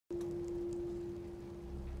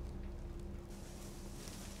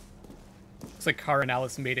Looks like Kara and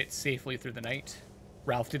Alice made it safely through the night.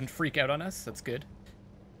 Ralph didn't freak out on us. That's good.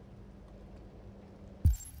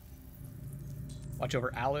 Watch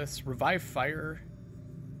over Alice. Revive fire.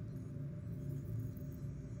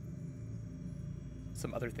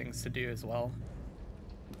 Some other things to do as well.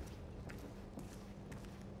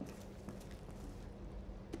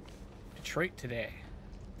 Detroit today.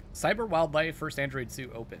 Cyber wildlife first Android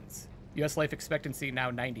zoo opens. U.S. life expectancy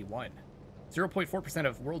now 91. 0.4%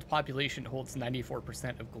 of world population holds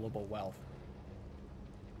 94% of global wealth.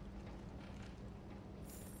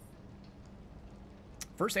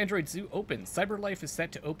 First Android zoo opens. CyberLife is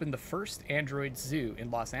set to open the first Android zoo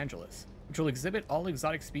in Los Angeles, which will exhibit all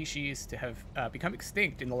exotic species to have become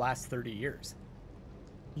extinct in the last 30 years.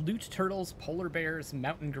 Loot turtles, polar bears,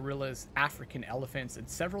 mountain gorillas, African elephants, and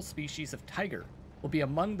several species of tiger will be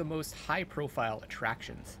among the most high-profile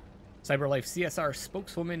attractions. CyberLife CSR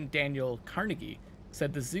spokeswoman Daniel Carnegie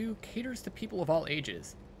said the zoo caters to people of all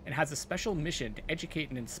ages and has a special mission to educate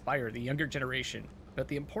and inspire the younger generation about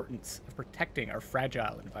the importance of protecting our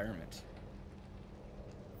fragile environment.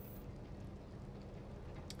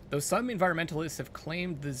 Though some environmentalists have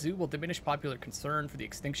claimed the zoo will diminish popular concern for the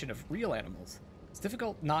extinction of real animals, it's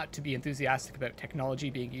difficult not to be enthusiastic about technology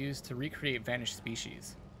being used to recreate vanished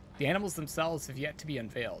species. The animals themselves have yet to be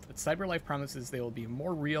unveiled, but CyberLife promises they will be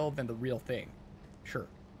more real than the real thing. Sure,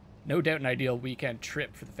 no doubt an ideal weekend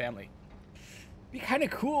trip for the family. Be kind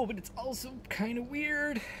of cool, but it's also kind of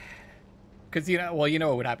weird. Because, you know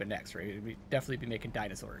what would happen next, right? We'd definitely be making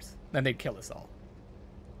dinosaurs. Then they'd kill us all.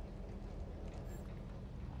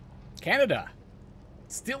 Canada.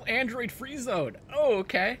 Still Android free zone. Oh,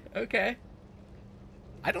 okay. Okay.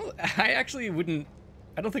 I don't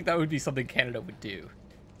think that would be something Canada would do.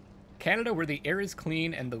 Canada, where the air is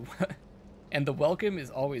clean and the welcome is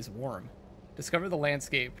always warm. Discover the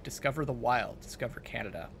landscape, discover the wild, discover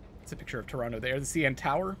Canada. It's a picture of Toronto there. The CN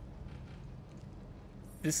Tower.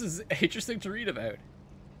 This is interesting to read about.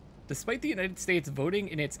 Despite the United States voting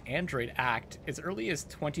in its Android Act as early as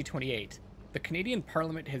 2028, the Canadian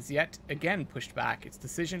Parliament has yet again pushed back its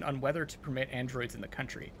decision on whether to permit androids in the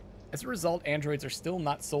country. As a result, androids are still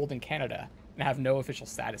not sold in Canada and have no official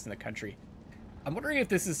status in the country. I'm wondering if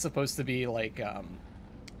this is supposed to be like,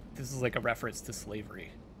 this is like a reference to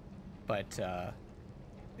slavery, but,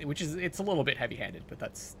 it's a little bit heavy-handed, but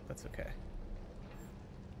that's okay.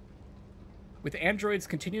 With androids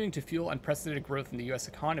continuing to fuel unprecedented growth in the US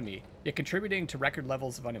economy, yet contributing to record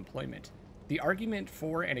levels of unemployment, the argument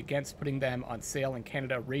for and against putting them on sale in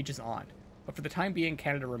Canada rages on, but for the time being,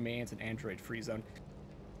 Canada remains an android-free zone.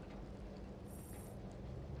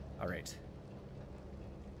 All right.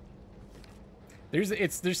 There's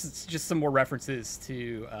just some more references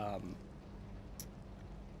to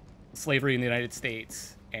slavery in the United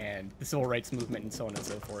States and the civil rights movement and so on and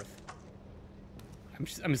so forth.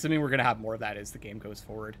 I'm assuming we're going to have more of that as the game goes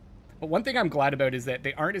forward. But one thing I'm glad about is that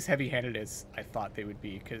they aren't as heavy-handed as I thought they would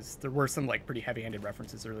be, because there were some like pretty heavy-handed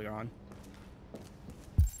references earlier on.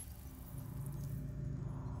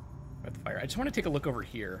 About the fire. I just want to take a look over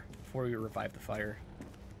here before we revive the fire.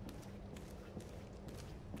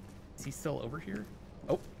 Is he still over here?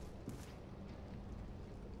 Oh.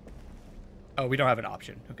 Oh, we don't have an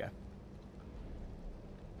option. Okay.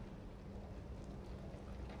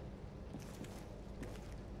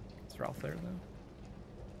 Is Ralph there, though?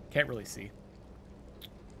 Can't really see.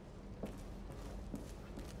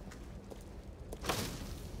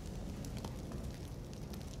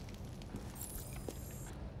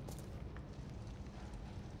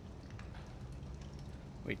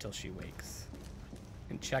 Wait till she wakes.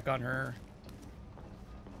 And check on her.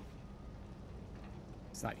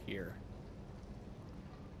 It's not here.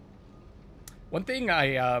 One thing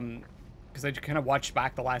because I kind of watched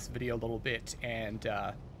back the last video a little bit, and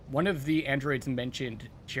one of the androids mentioned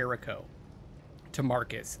Jericho to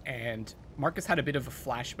Markus, and Markus had a bit of a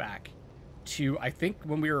flashback to, I think,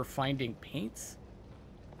 when we were finding paints.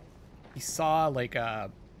 He saw like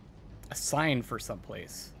a sign for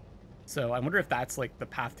someplace. So I wonder if that's like the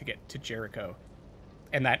path to get to Jericho,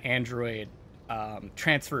 and that android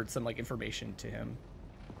transferred some like information to him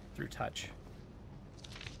through touch.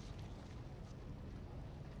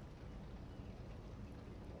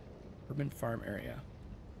 Urban farm area.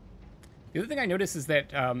 The other thing I noticed is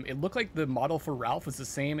that it looked like the model for Ralph was the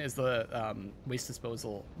same as the waste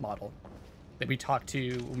disposal model that we talked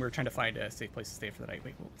to when we were trying to find a safe place to stay for the night.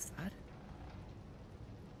 Wait, what was that?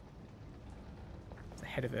 It's the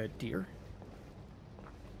head of a deer.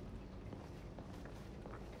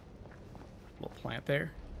 Little plant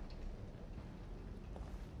there.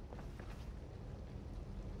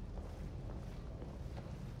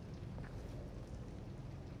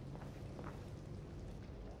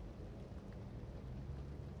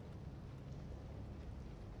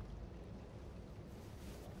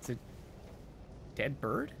 Dead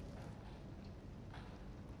bird?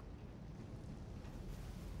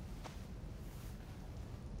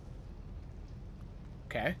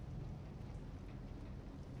 Okay.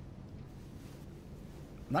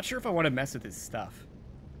 I'm not sure if I want to mess with his stuff.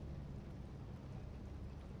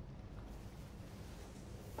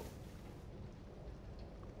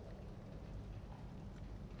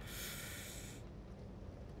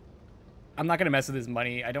 I'm not gonna mess with his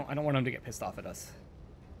money. I don't want him to get pissed off at us.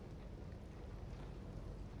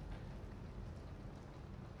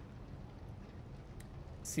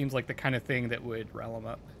 Seems like the kind of thing that would rile him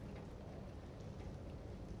up.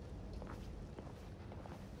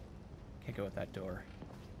 Can't go with that door.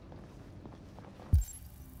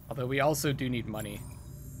 Although we also do need money.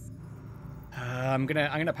 I'm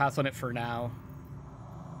gonna pass on it for now.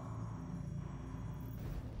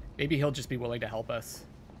 Maybe he'll just be willing to help us.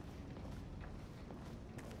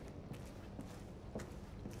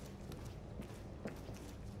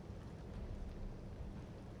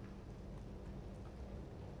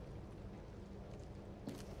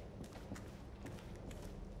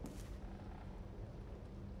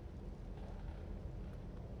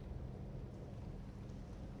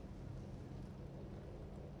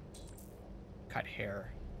 Cut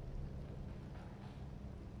hair.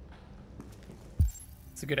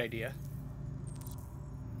 It's a good idea.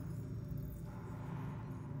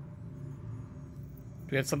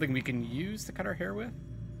 Do we have something we can use to cut our hair with?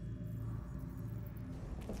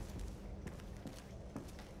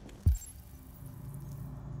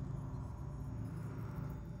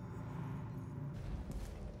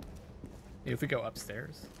 Maybe if we go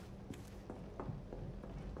upstairs.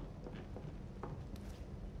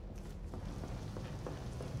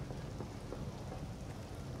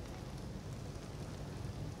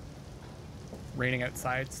 Raining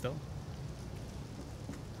outside still.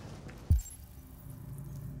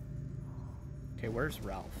 Okay, where's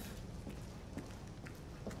Ralph?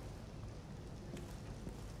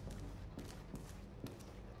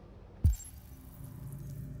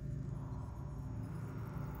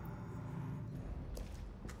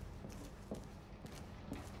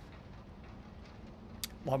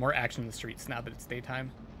 A lot more action in the streets now that it's daytime.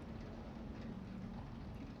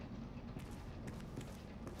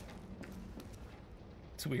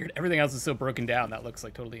 It's weird. Everything else is so broken down. That looks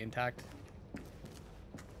like totally intact.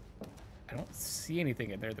 I don't see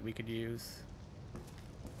anything in there that we could use.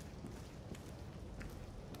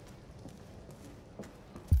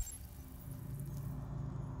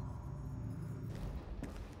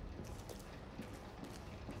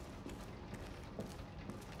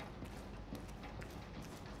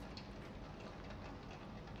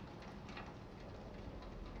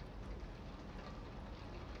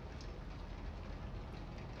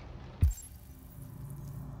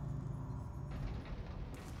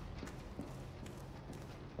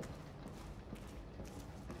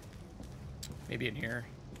 Maybe in here.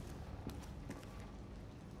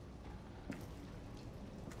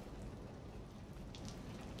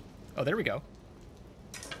 Oh, there we go.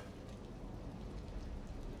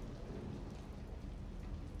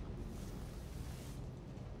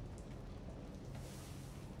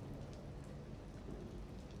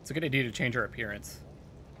 It's a good idea to change our appearance.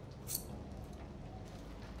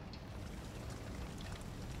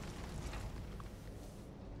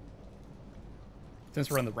 Since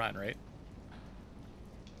we're on the run, right?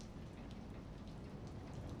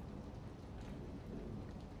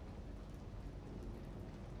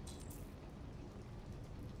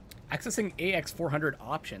 Accessing AX400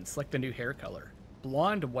 options. Select the new hair color.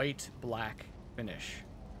 Blonde, white, black finish.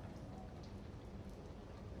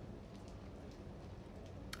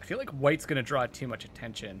 I feel like white's going to draw too much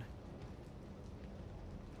attention.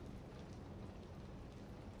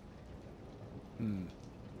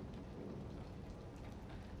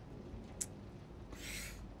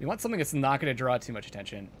 We want something that's not going to draw too much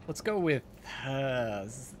attention. Let's go with...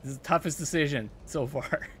 this is the toughest decision so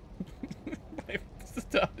far. It's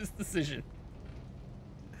the toughest decision.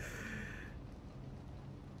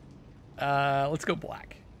 Let's go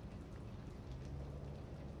black.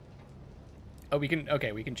 Oh, we can...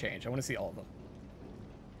 Okay, we can change. I want to see all of them.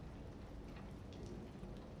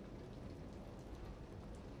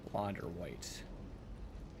 Blonde or white.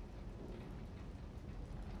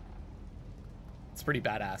 It's pretty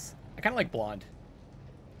badass. I kind of like blonde.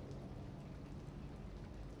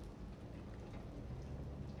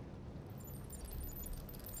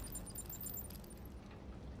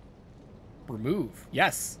 Remove.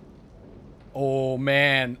 Yes. Oh,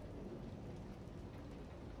 man.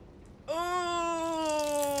 Oh.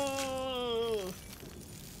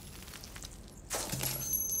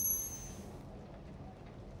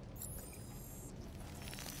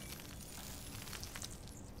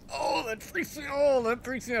 that freaks me. Oh, that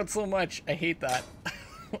freaks me out so much. I hate that.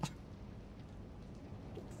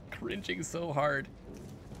 Cringing so hard.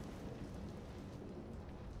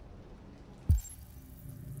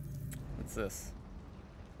 What's this?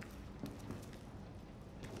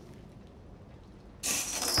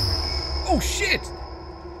 Oh shit!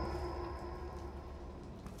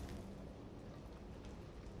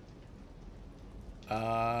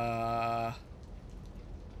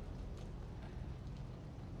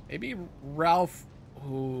 Maybe Ralph.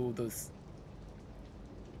 Ooh, those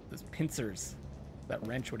pincers, that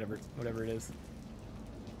wrench, whatever it is.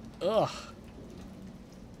 Ugh.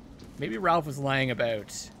 Maybe Ralph was lying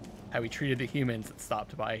about how he treated the humans that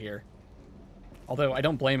stopped by here. Although I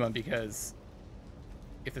don't blame him, because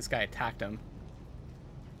if this guy attacked him,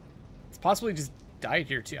 it's possibly just died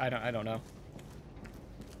here too. I don't know.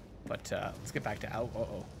 But let's get back to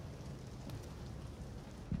uh-oh.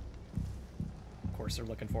 Of course they're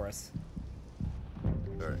looking for us.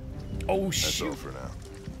 All right. Oh That's shoot. all for now.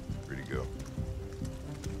 Free to go.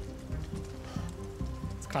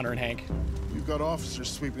 It's Connor and Hank. You've got officers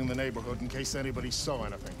sweeping the neighborhood in case anybody saw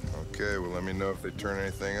anything. Okay, well, let me know if they turn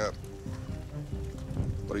anything up.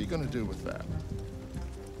 What are you gonna do with that?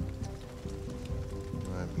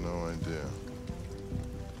 I have no idea.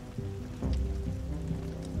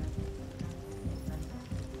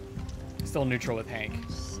 Still neutral with Hank.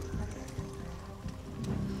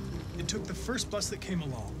 It took the first bus that came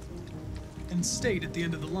along and stayed at the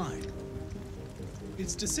end of the line.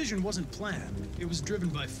 Its decision wasn't planned. It was driven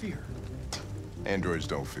by fear. Androids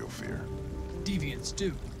don't feel fear. Deviants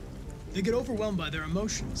do. They get overwhelmed by their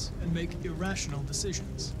emotions and make irrational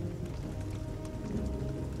decisions.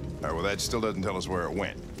 All right, well, that still doesn't tell us where it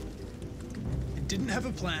went. It didn't have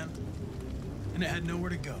a plan, and it had nowhere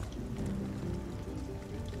to go.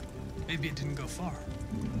 Maybe it didn't go far.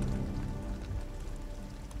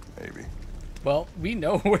 Maybe. Well, we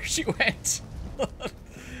know where she went.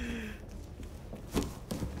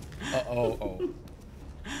 Oh.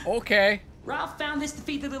 Okay. Ralph found this to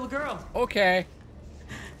feed the little girl. Okay.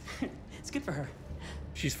 It's good for her.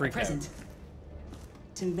 She's A freaked out. present.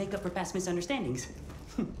 To make up for past misunderstandings.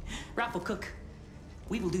 Ralph will cook.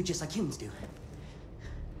 We will do just like humans do.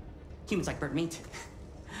 Humans like burnt meat.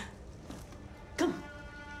 Come.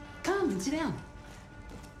 Come and sit down.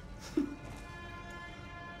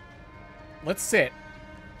 Let's sit.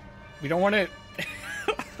 We don't want to...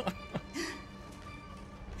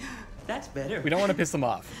 That's better. We don't want to piss them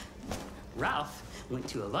off. Ralph went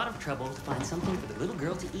to a lot of trouble to find something for the little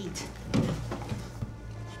girl to eat.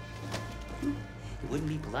 It wouldn't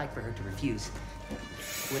be polite for her to refuse,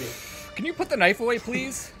 would it? Can you put the knife away,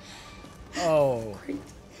 please? Oh. Great.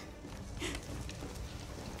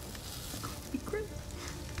 Be great.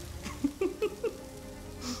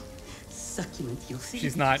 Succulent, you'll see.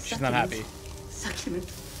 She's not happy. Succulent.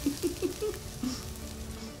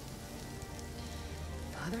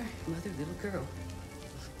 Father, mother, little girl.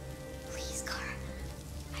 Please, Cara.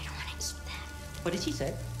 I don't want to eat that. What did she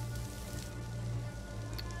say?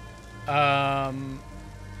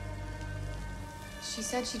 She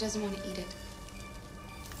said she doesn't want to eat it.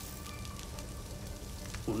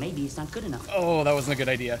 Well, maybe it's not good enough. Oh, that wasn't a good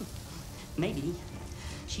idea. Maybe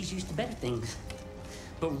she's used to better things.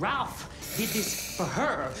 But Ralph did this for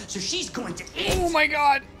her, so she's going to eat. Oh my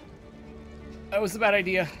god. That was a bad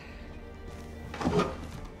idea.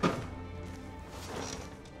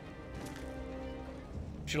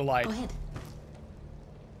 Should have lied. Go ahead.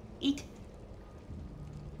 Eat.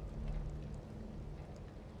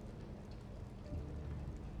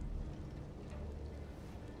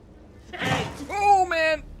 Oh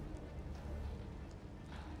man.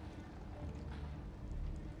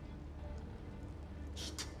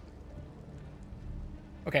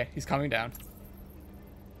 Okay, he's calming down.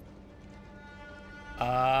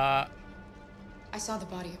 I saw the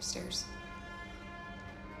body upstairs.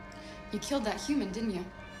 You killed that human, didn't you?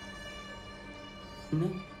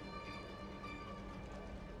 No.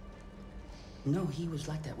 No, he was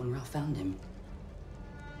like that when Ralph found him.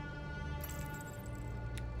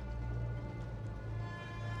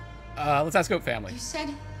 Let's ask Goat family. You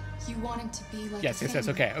said you wanted to be like Yes, a yes, yes.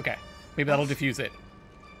 family. Okay. Maybe that'll diffuse it.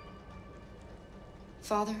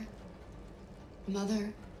 Father,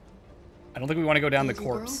 mother, I don't think we want to go down the little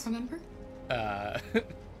girl, corpse remember?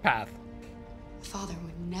 path. Father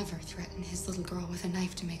would never threaten his little girl with a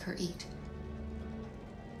knife to make her eat.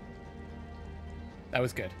 That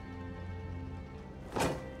was good.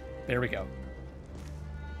 There we go.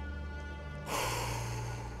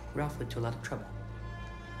 Ralph went to a lot of trouble.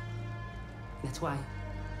 That's why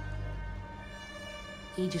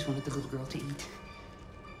he just wanted the little girl to eat.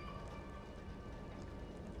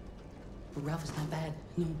 But Ralph is not bad.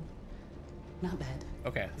 No, not bad.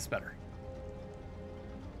 Okay, that's better.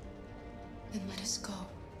 Then let us go.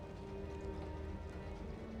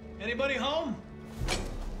 Anybody home?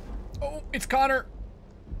 Oh, it's Connor.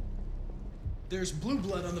 There's blue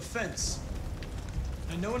blood on the fence.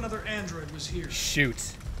 I know another android was here.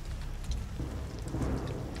 Shoot.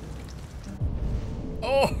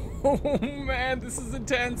 Oh, man, this is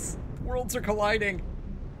intense. Worlds are colliding.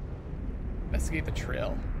 Investigate the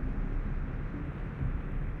trail.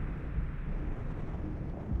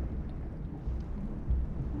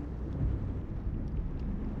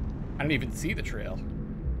 I don't even see the trail.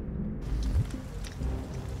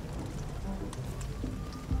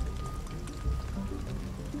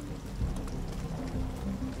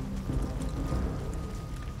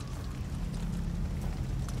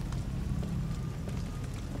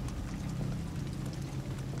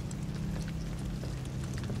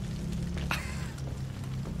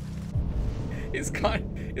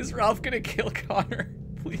 Is Ralph gonna kill Connor?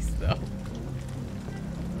 Please no.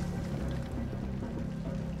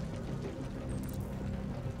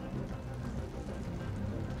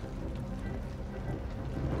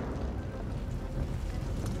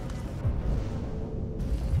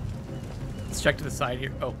 Let's check to the side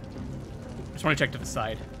here. Oh, I just want to check to the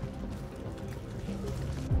side.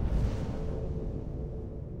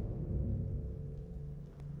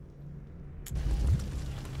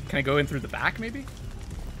 Can I go in through the back, maybe?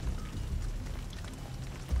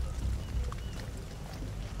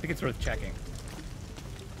 I think it's worth checking.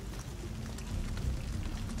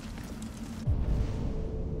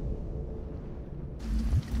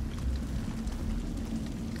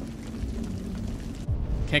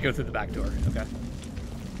 Can't go through the back door. Okay.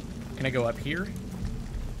 Can I go up here?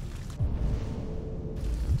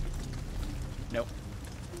 Nope.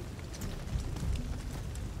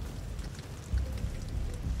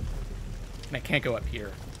 And I can't go up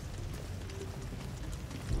here.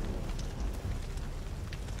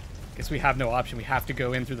 Guess we have no option. We have to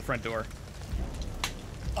go in through the front door.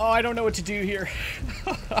 Oh, I don't know what to do here.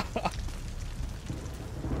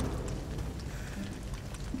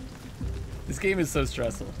 This game is so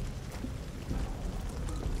stressful.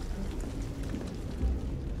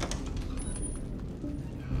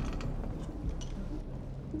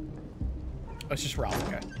 Oh, it's just Ralph,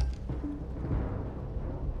 okay.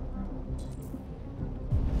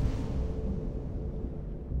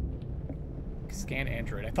 Scan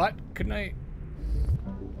Android. I thought, couldn't I?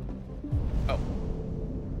 Oh.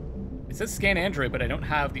 It says scan Android, but I don't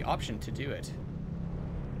have the option to do it.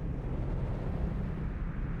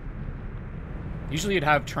 Usually you'd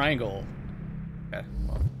have triangle. Okay,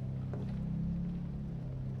 well.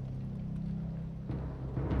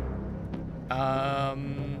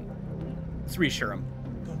 Let's reassure him.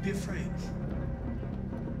 Don't be afraid.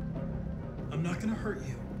 I'm not gonna hurt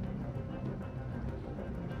you.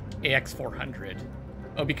 AX400.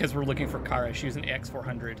 Oh, because we're looking for Kara. She was an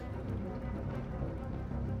AX400.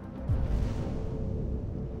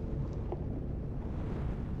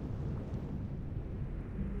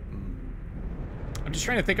 I'm just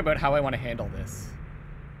trying to think about how I want to handle this.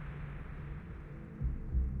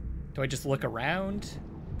 Do I just look around?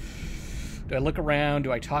 Do I look around?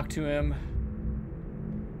 Do I talk to him?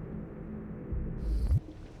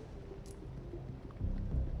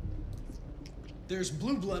 There's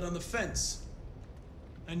blue blood on the fence.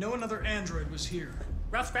 I know another android was here.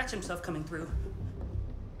 Ralph scratched himself coming through.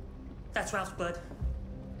 That's Ralph's blood.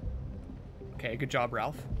 Okay, good job,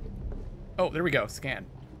 Ralph. Oh, there we go. Scan.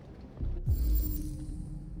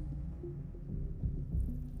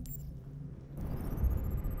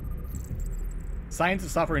 Signs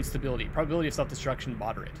of software instability. Probability of self-destruction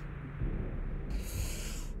moderate.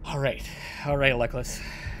 All right, Luckless.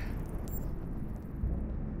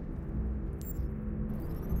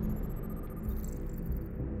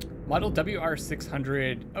 Model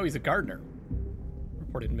WR600. Oh, he's a gardener.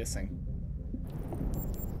 Reported missing.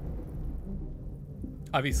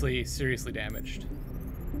 Obviously, seriously damaged.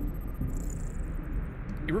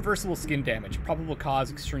 Irreversible skin damage. Probable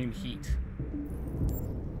cause extreme heat.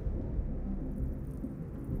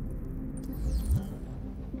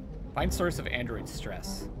 Find source of android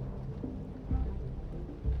stress.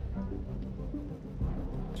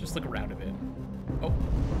 Let's just look around a bit. Oh.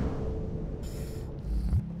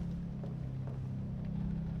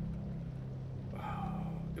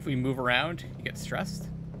 If we move around, you get stressed.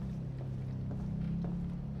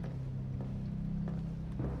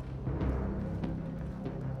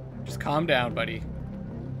 Just calm down, buddy.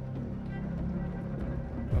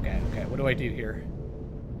 Okay, what do I do here?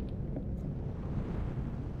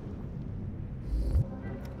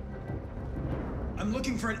 I'm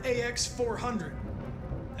looking for an AX-400.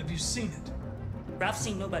 Have you seen it? Ralph's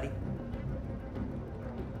seen nobody.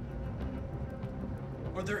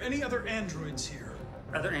 Are there any other androids here?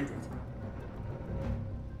 Other androids?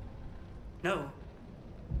 No.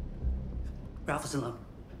 Ralph is alone.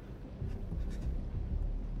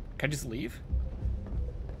 Can I just leave?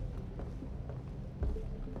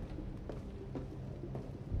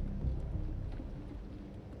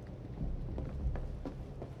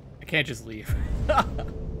 I can't just leave.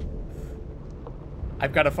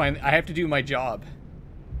 I've got to find... I have to do my job.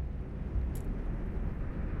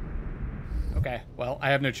 Okay, well, I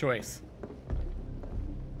have no choice.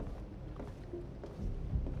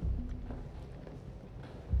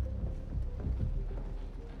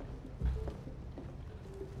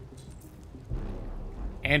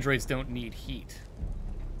 Androids don't need heat.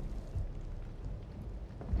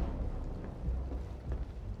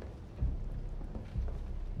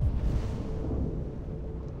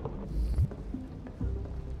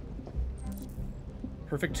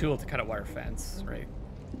 Perfect tool to cut a wire fence, right?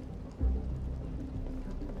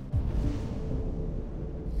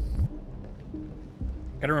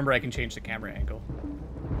 Gotta remember I can change the camera angle.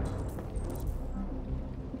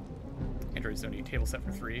 Androids don't need table set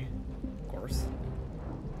for 3, of course.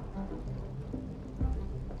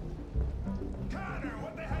 Connor,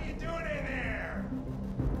 what the hell you doing in there?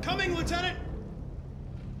 Coming, Lieutenant!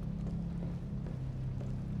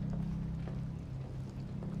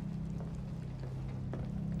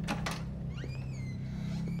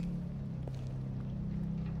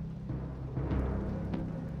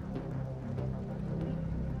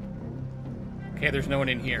 Okay, there's no one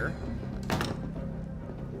in here.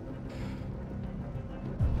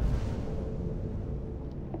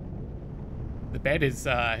 The bed is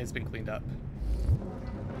has been cleaned up.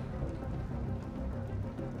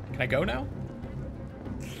 Can I go now?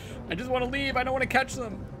 I just want to leave. I don't want to catch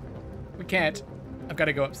them. We can't. I've got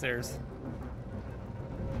to go upstairs.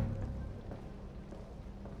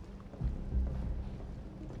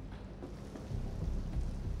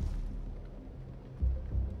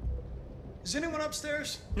 Is anyone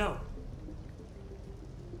upstairs? No.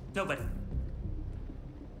 Nobody.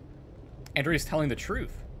 Andrea's telling the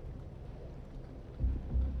truth.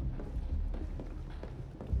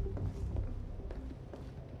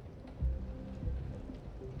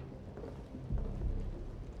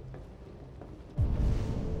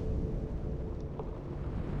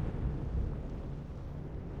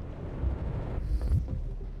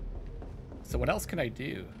 So what else can I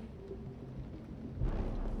do?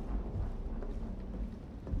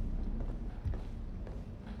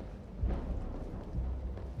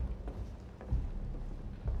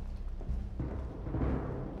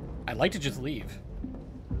 I'd like to just leave.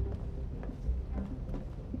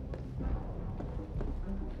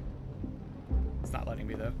 It's not letting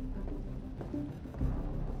me though.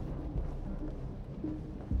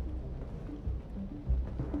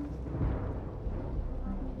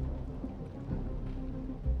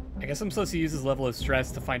 I guess I'm supposed to use this level of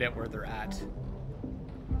stress to find out where they're at.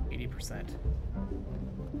 80%.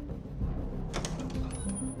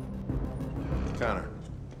 Connor,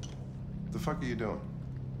 what the fuck are you doing?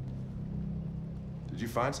 Did you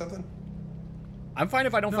find something? I'm fine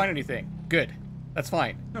if I don't find anything. Good. That's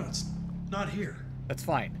fine. No, it's not here. That's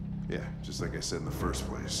fine. Yeah, just like I said in the first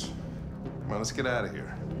place. Come on, let's get out of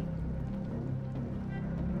here.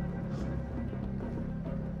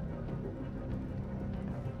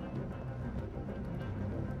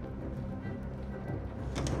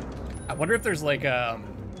 I wonder if there's like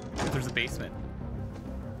if there's a basement.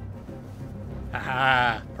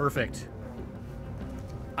 Haha, perfect.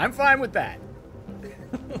 I'm fine with that.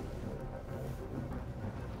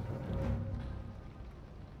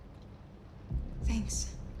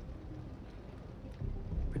 Thanks.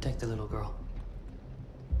 Protect the little girl.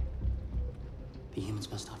 The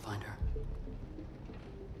humans must not find her.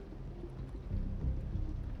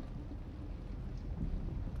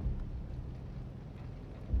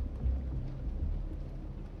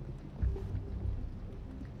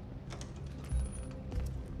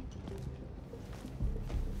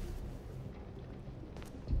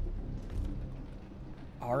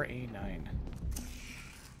 RA9.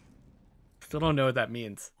 Still don't know what that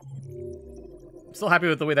means. I'm still happy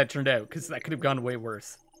with the way that turned out, because that could have gone way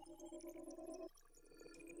worse.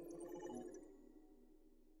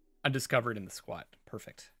 Undiscovered in the squat.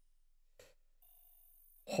 Perfect.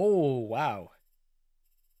 Oh, wow.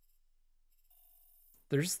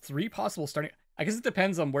 There's 3 possible starting... I guess it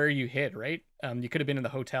depends on where you hid, right? You could have been in the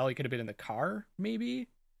hotel, you could have been in the car, maybe?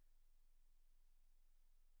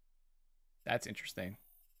 That's interesting.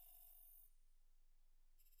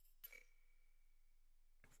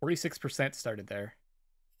 46% started there.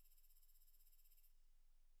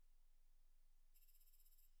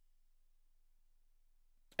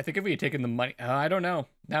 I think if we had taken the money, I don't know.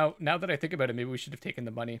 Now that I think about it, maybe we should have taken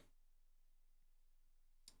the money.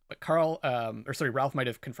 But Ralph might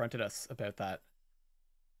have confronted us about that.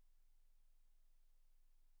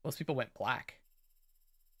 Most people went black.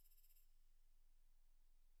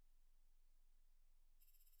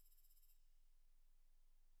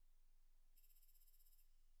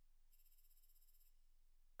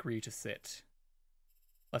 Agree to sit.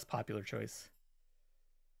 Less popular choice.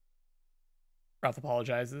 Ralph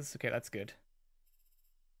apologizes. Okay, that's good.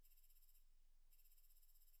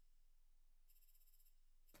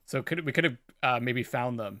 So we could have maybe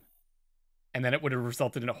found them, and then it would have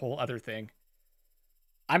resulted in a whole other thing.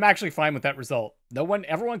 I'm actually fine with that result.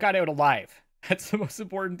 Everyone got out alive. That's the most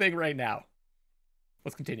important thing right now.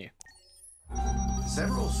 Let's continue.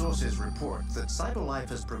 Several sources report that CyberLife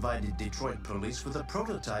has provided Detroit police with a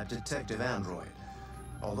prototype detective android.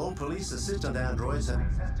 Although police assistant androids have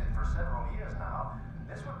existed for several years now,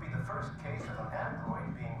 this would be the first case of an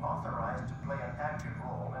android being authorized to play an active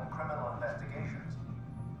role in criminal investigations.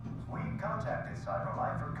 We contacted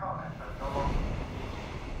CyberLife for comment, but no longer.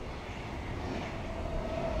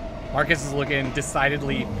 Markus is looking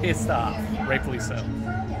decidedly pissed off, rightfully so.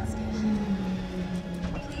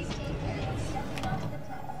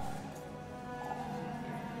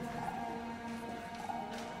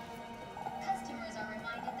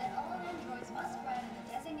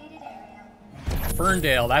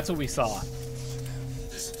 Ferndale, that's what we saw.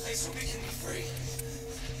 There's a place where we can be free.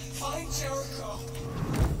 Find Jericho.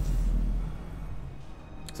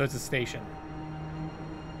 So it's a station.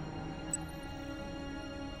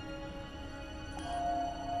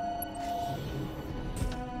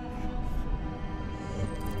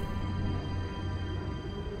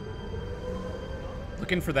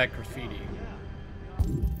 Looking for that graffiti.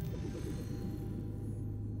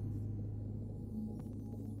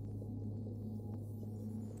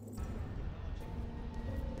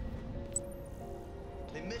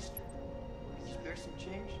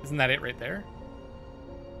 Isn't that it right there?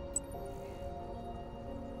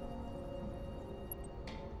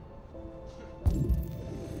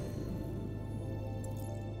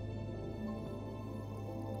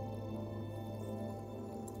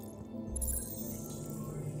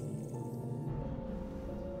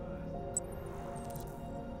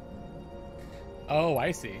 Oh,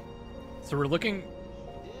 I see. So we're looking...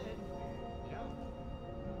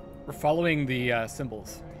 We're following the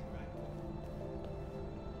symbols.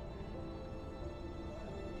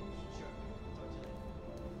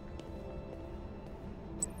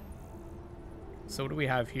 So what do we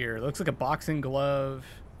have here? It looks like a boxing glove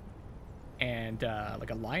and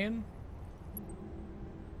like a lion.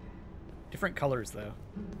 Different colors though.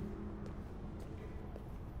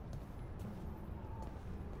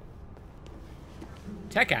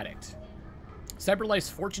 Tech Addict. CyberLife's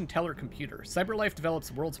fortune teller computer. CyberLife develops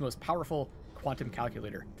the world's most powerful quantum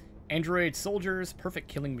calculator. Android soldiers, perfect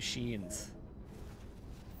killing machines.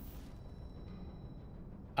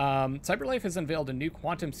 CyberLife has unveiled a new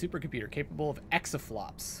quantum supercomputer capable of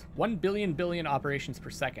exaflops, 1 billion operations per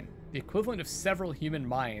second, the equivalent of several human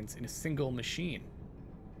minds in a single machine.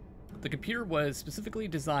 The computer was specifically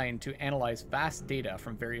designed to analyze vast data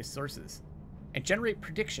from various sources and generate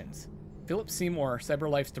predictions. Philip Seymour,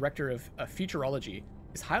 CyberLife's director of futurology,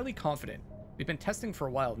 is highly confident. We've been testing for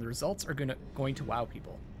a while, and the results are going to wow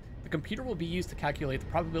people. The computer will be used to calculate the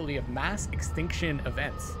probability of mass extinction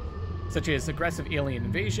events, such as aggressive alien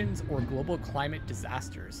invasions or global climate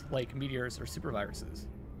disasters, like meteors or superviruses.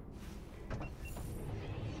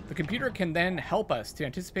 The computer can then help us to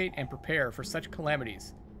anticipate and prepare for such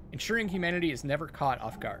calamities, ensuring humanity is never caught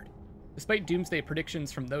off guard. Despite doomsday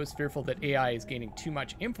predictions from those fearful that AI is gaining too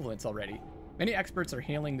much influence already, many experts are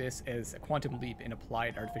hailing this as a quantum leap in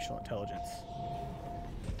applied artificial intelligence.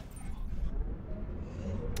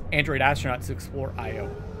 Android astronauts to explore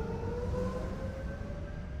Io.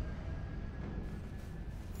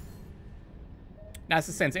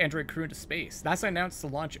 NASA sends Android crew into space. NASA announced the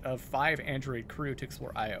launch of 5 Android crew to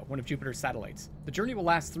explore Io, one of Jupiter's satellites. The journey will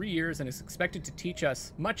last 3 years and is expected to teach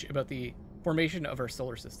us much about the formation of our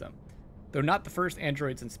solar system. Though not the first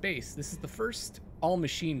androids in space, this is the first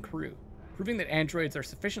all-machine crew, proving that androids are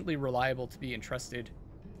sufficiently reliable to be entrusted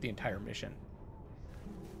with the entire mission.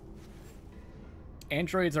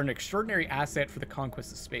 Androids are an extraordinary asset for the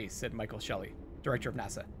conquest of space, said Michael Shelley, director of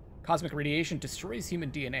NASA. Cosmic radiation destroys human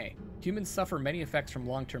DNA. Humans suffer many effects from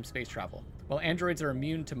long-term space travel, while androids are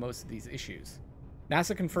immune to most of these issues.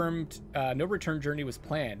 NASA confirmed no return journey was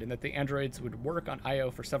planned and that the androids would work on Io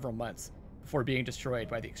for several months. before being destroyed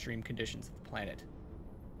by the extreme conditions of the planet.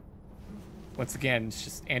 Once again, it's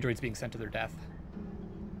just androids being sent to their death.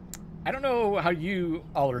 I don't know how you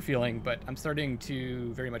all are feeling, but I'm starting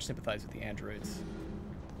to very much sympathize with the androids.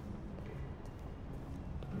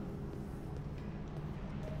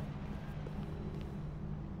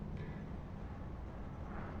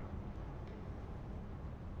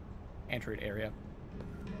 Android area.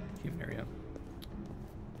 Human area.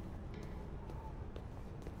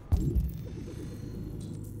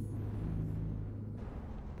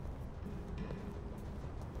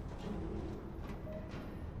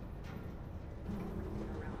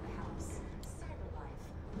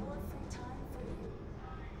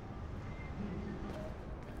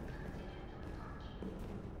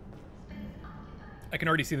 I can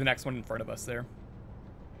already see the next one in front of us there.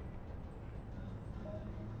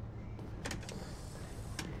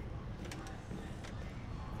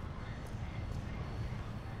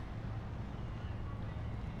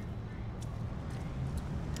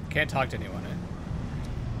 Can't talk to anyone, eh?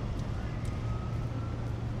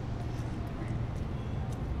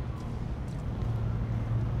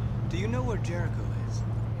 Do you know where Jericho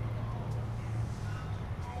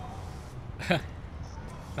is?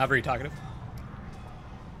 Not very talkative.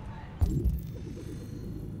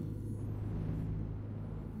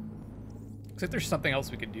 Looks like there's something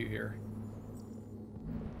else we could do here.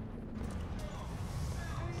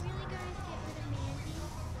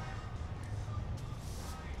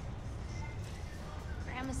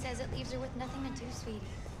 Grandma says it leaves her with nothing to do, sweetie.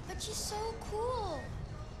 But she's so cool.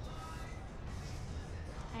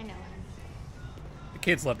 I know him. The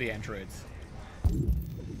kids love the androids.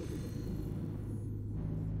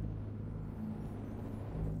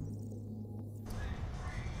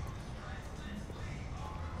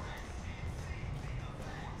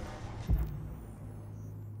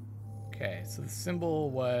 Okay, so the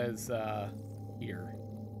symbol was here.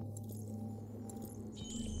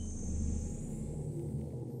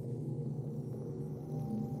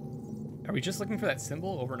 Are we just looking for that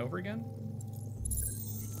symbol over and over again?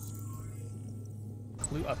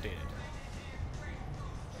 Clue updated.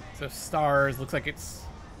 So stars, looks like it's...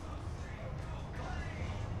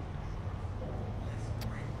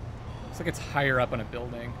 Looks like it's higher up on a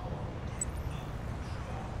building.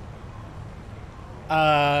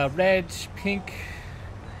 Red, pink,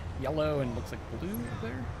 yellow, and looks like blue up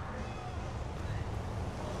there.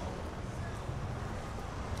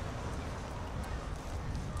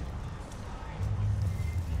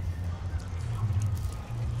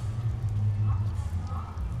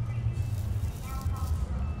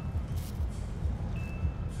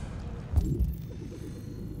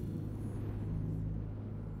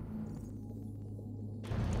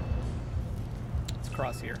 Let's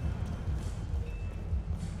cross here.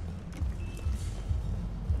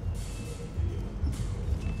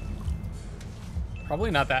 Probably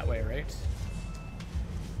not that way, right?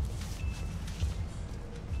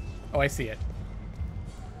 Oh, I see it.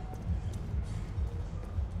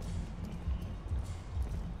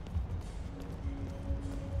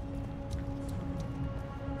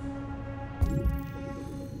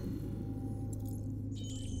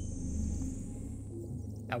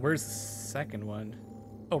 Now, where's the second one?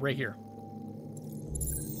 Oh, right here.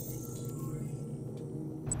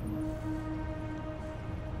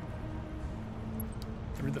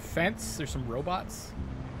 Through the fence, there's some robots.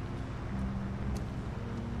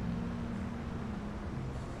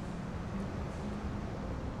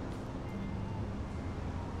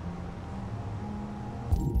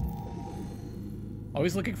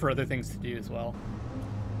 Always looking for other things to do as well.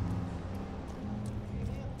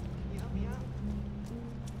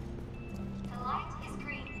 The light is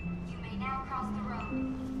green. You may now cross the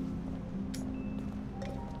road.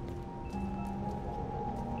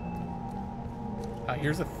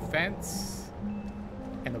 Here's a fence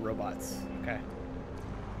and the robots. Okay.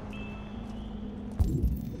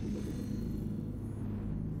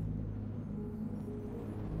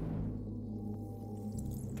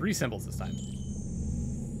 Three symbols this time.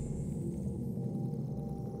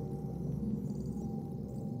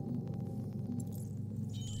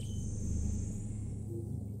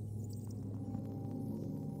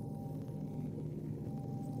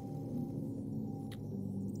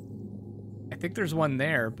 I think there's one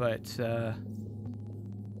there, but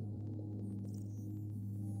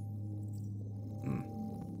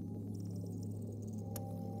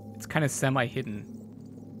it's kind of semi-hidden.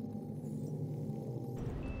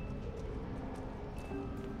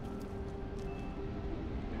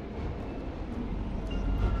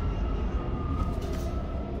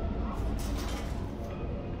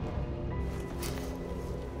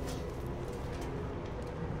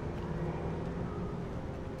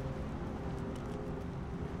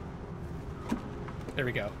 There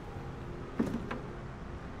we go.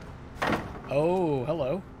 Oh,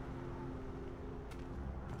 hello.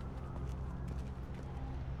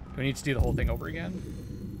 Do we need to do the whole thing over again?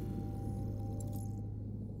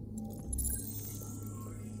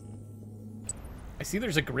 I see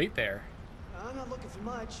there's a grate there. I'm not looking for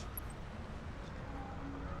much.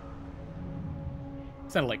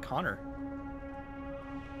 Sounded like Connor.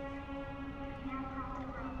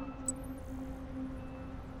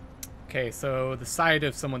 Okay, so the side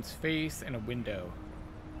of someone's face and a window.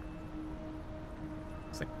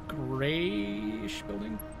 It's a grayish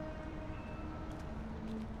building.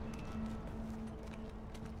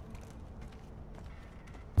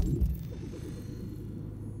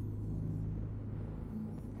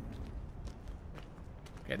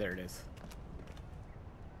 Okay, there it is.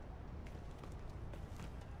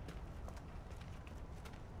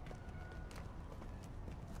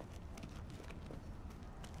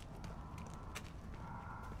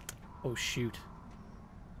 Oh, shoot.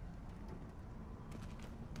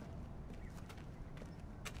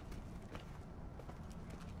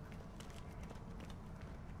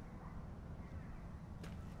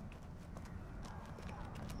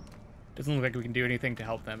 Doesn't look like we can do anything to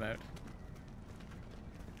help them out.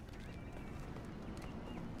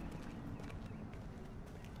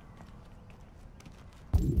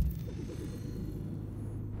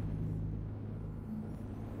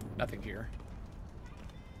 Nothing here.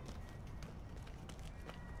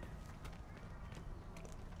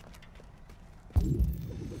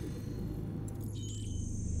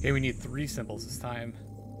 Okay, we need 3 symbols this time.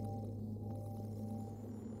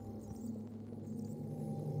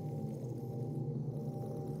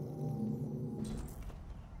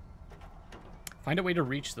 Find a way to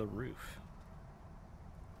reach the roof.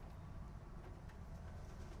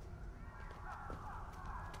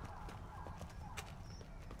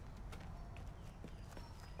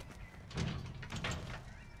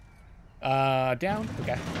 Down?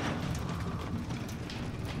 Okay.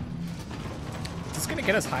 Is this gonna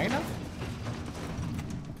get us high enough?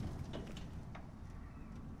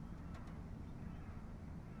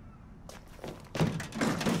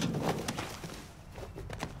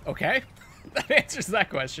 Okay. That answers that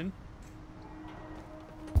question.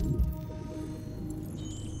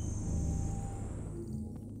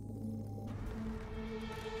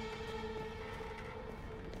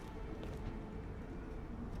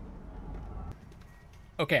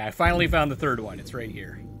 Okay, I finally found the third one. It's right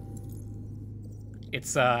here.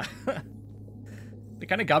 It's, they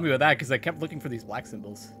kind of got me with that because I kept looking for these black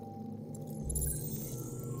symbols.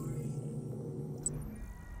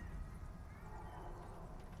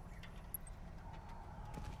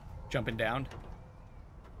 Jumping down.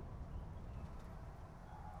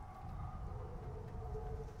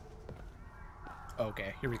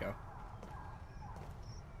 Okay, here we go.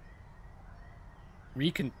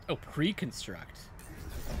 Pre-construct.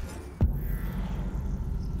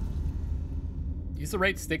 Use the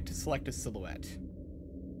right stick to select a silhouette.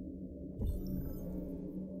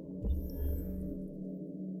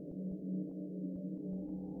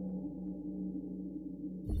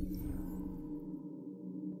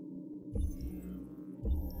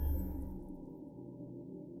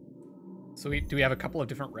 So do we have a couple of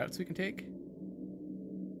different routes we can take?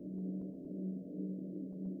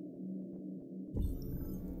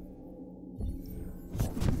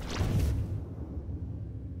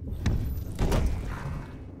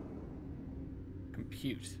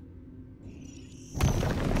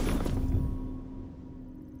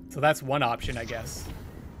 So that's one option, I guess.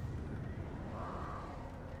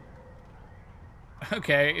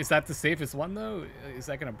 Okay, is that the safest one, though? Is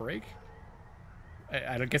that gonna break?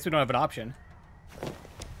 I guess we don't have an option.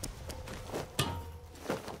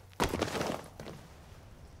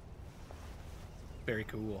 Very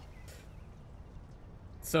cool.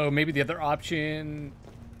 So maybe the other option...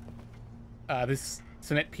 this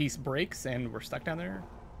cement piece breaks and we're stuck down there?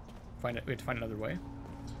 We have to find another way.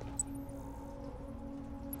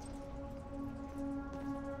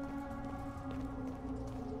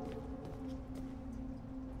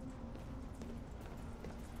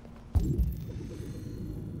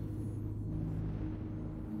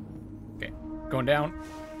 Okay, going down.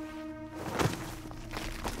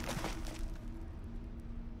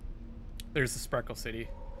 There's the Sparkle City.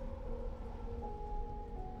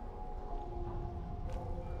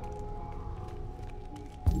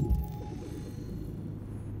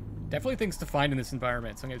 Definitely things to find in this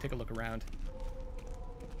environment, so I'm gonna take a look around.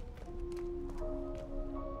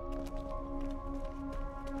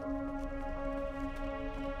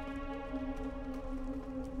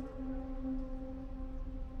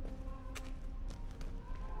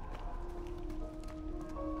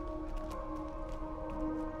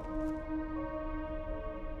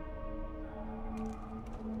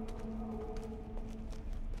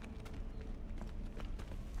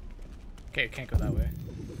 Okay, can't go that way.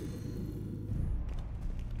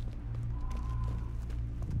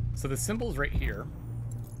 So the symbol's right here.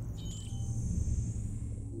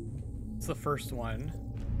 It's the first one.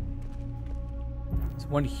 There's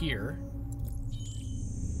one here.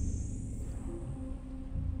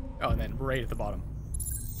 Oh, and then right at the bottom.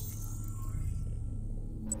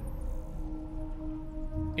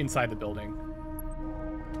 Inside the building.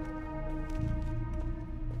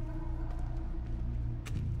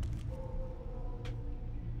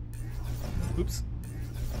 Oops.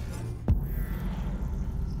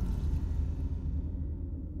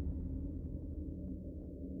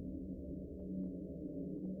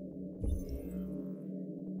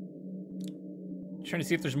 Trying to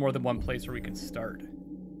see if there's more than one place where we can start.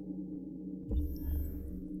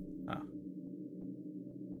 Oh.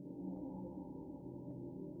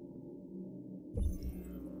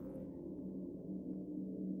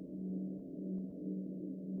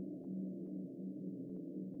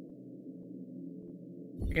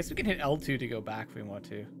 I guess we can hit L2 to go back if we want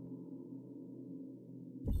to.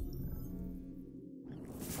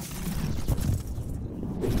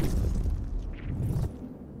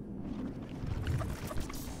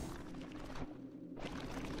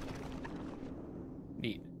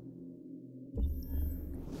 Neat.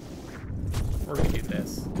 We're gonna do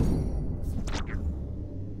this.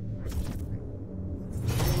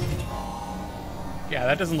 Yeah,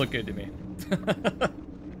 that doesn't look good to me.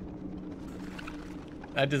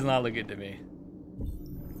 That does not look good to me.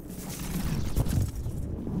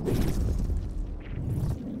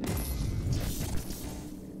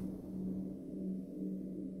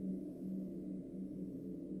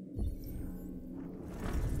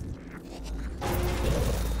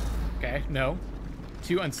 Okay, no.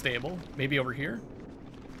 Too unstable. Maybe over here?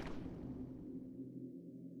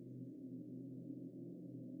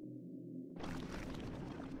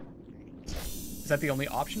 Is that the only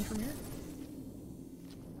option from here?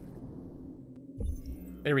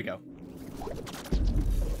 There we go.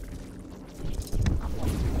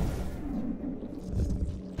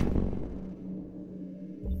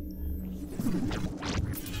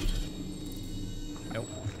 Nope.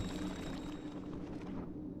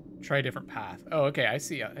 Try a different path. Oh, okay. I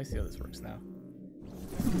see how this works now.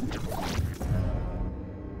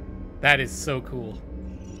 That is so cool.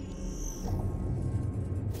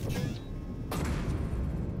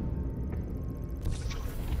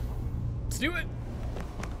 Let's do it.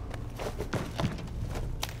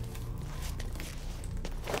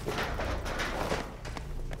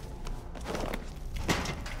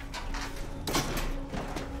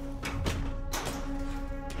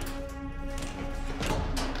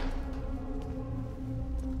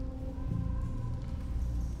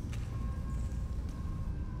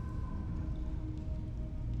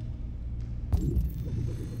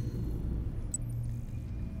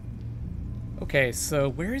 Okay, so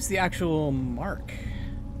where is the actual mark?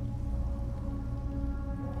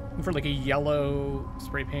 Looking for like a yellow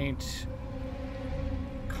spray paint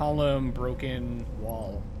column, broken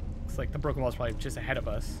wall. Looks like the broken wall is probably just ahead of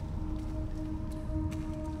us.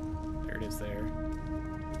 There it is there.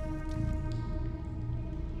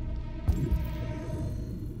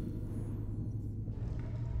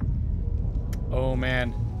 Oh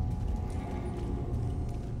man.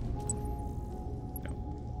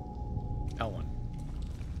 L1.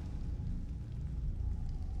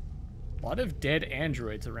 A lot of dead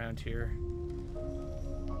androids around here.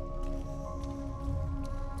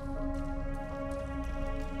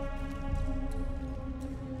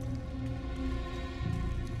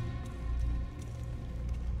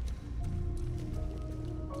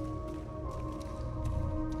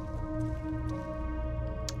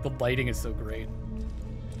 The lighting is so great.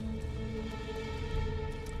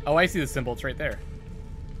 Oh, I see the symbol. It's right there.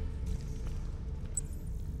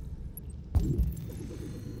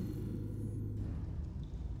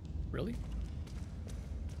 Really?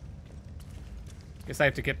 Guess I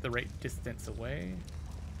have to get the right distance away.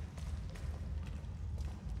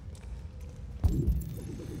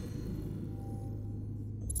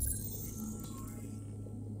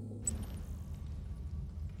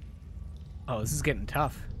 Oh, this is getting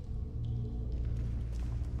tough.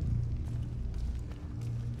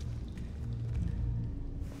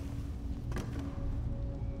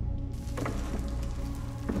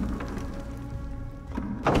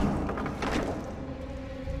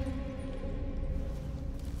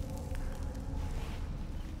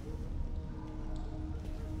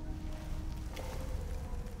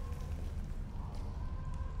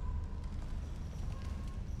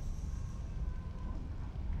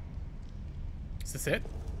 Is this it?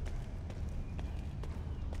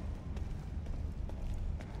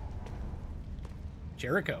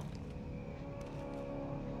 Jericho.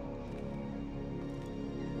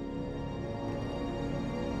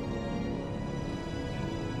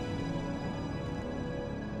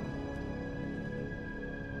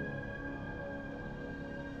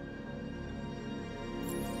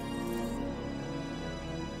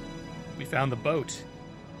 We found the boat.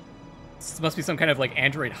 This must be some kind of like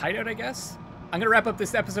android hideout, I guess. I'm gonna wrap up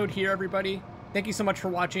this episode here, everybody. Thank you so much for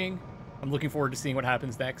watching. I'm looking forward to seeing what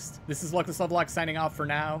happens next. This is Luckless Lovelocks signing off for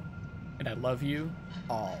now, and I love you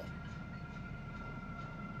all.